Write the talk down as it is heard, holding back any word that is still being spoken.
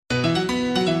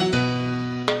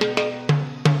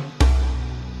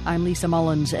I'm Lisa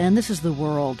Mullins, and this is The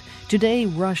World. Today,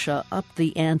 Russia upped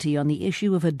the ante on the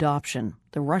issue of adoption.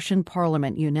 The Russian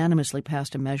parliament unanimously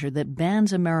passed a measure that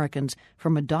bans Americans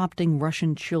from adopting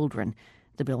Russian children.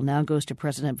 The bill now goes to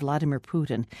President Vladimir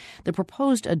Putin. The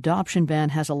proposed adoption ban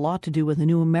has a lot to do with a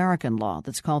new American law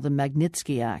that's called the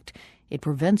Magnitsky Act. It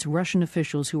prevents Russian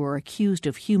officials who are accused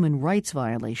of human rights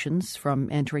violations from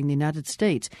entering the United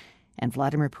States. And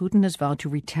Vladimir Putin has vowed to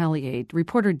retaliate.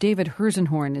 Reporter David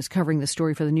Hoszenhorn is covering the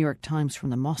story for the New York Times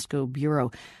from the Moscow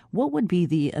bureau. What would be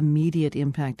the immediate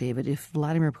impact, David, if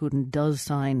Vladimir Putin does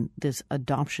sign this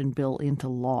adoption bill into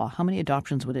law? How many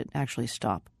adoptions would it actually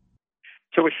stop?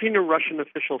 So a senior Russian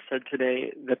official said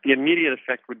today that the immediate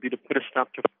effect would be to put a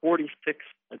stop to 46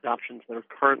 adoptions that are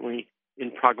currently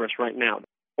in progress right now.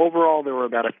 Overall, there were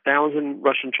about 1,000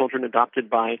 Russian children adopted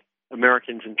by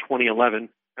Americans in 2011.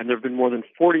 And there have been more than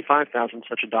 45,000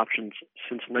 such adoptions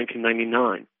since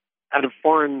 1999. Out of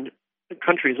foreign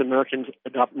countries, Americans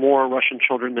adopt more Russian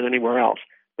children than anywhere else,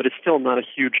 but it's still not a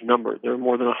huge number. There are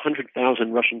more than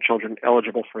 100,000 Russian children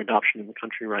eligible for adoption in the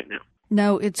country right now.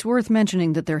 Now, it's worth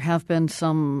mentioning that there have been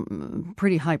some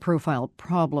pretty high-profile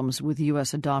problems with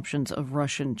U.S. adoptions of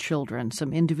Russian children,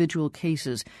 some individual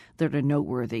cases that are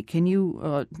noteworthy. Can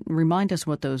you remind us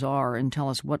what those are and tell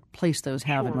us what place those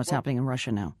have and what's happening in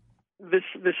Russia now?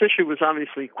 This issue was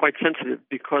obviously quite sensitive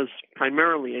because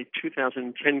primarily a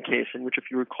 2010 case in which, if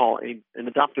you recall, an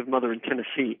adoptive mother in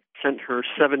Tennessee sent her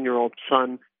 7-year-old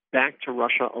son back to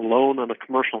Russia alone on a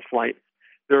commercial flight.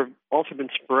 There have also been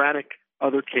sporadic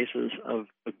other cases of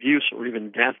abuse or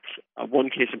even deaths. One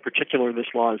case in particular, this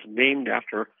law is named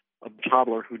after a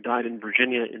toddler who died in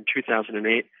Virginia in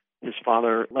 2008. His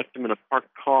father left him in a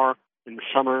parked car in the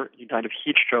summer. He died of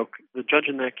heat stroke. The judge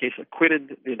in that case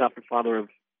acquitted the adoptive father of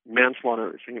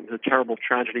manslaughter, saying it was a terrible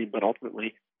tragedy, but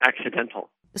ultimately accidental.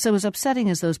 So as upsetting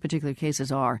as those particular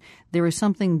cases are, there is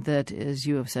something that, as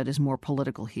you have said, is more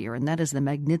political here, and that is the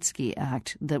Magnitsky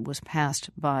Act that was passed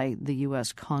by the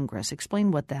U.S. Congress. Explain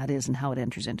what that is and how it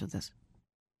enters into this.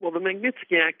 Well, the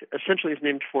Magnitsky Act essentially is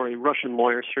named for a Russian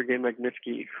lawyer, Sergei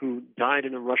Magnitsky, who died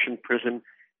in a Russian prison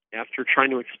after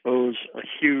trying to expose a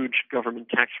huge government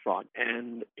tax fraud.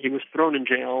 And he was thrown in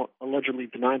jail, allegedly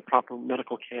denied proper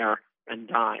medical care, and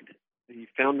died. The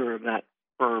founder of that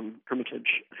firm,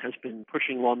 Hermitage, has been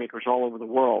pushing lawmakers all over the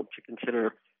world to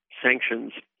consider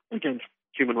sanctions against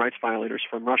human rights violators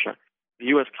from Russia. The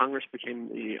U.S. Congress became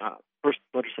the first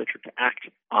legislature to act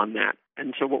on that.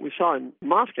 And so what we saw in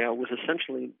Moscow was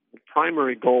essentially the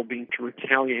primary goal being to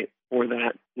retaliate for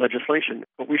that legislation.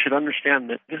 But we should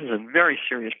understand that this is a very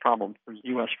serious problem for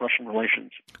U.S.-Russian relations.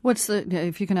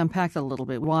 If you can unpack that a little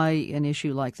bit, why an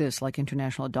issue like this, like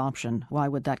international adoption, why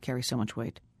would that carry so much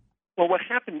weight? Well, what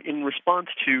happened in response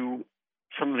to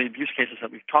some of the abuse cases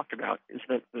that we've talked about is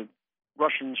that the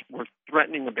Russians were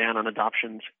threatening a ban on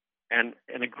adoptions, and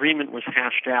an agreement was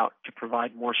hashed out to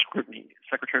provide more scrutiny.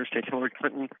 Secretary of State Hillary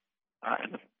Clinton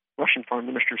and the Russian Foreign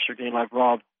Minister Sergei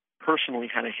Lavrov personally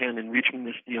had a hand in reaching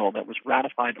this deal that was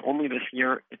ratified only this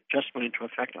year. It just went into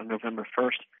effect on November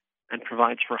 1st and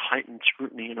provides for heightened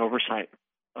scrutiny and oversight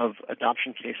of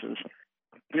adoption cases.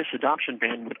 This adoption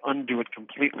ban would undo it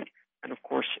completely. And of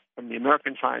course, from the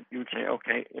American side, you would say,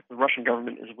 okay, if the Russian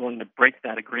government is willing to break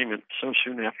that agreement so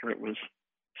soon after it was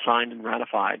signed and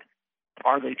ratified,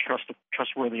 are they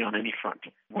trustworthy on any front?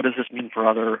 What does this mean for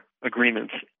other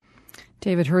agreements?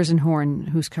 David Hoszenhorn,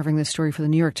 who's covering this story for the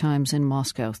New York Times in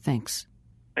Moscow. Thanks.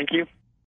 Thank you.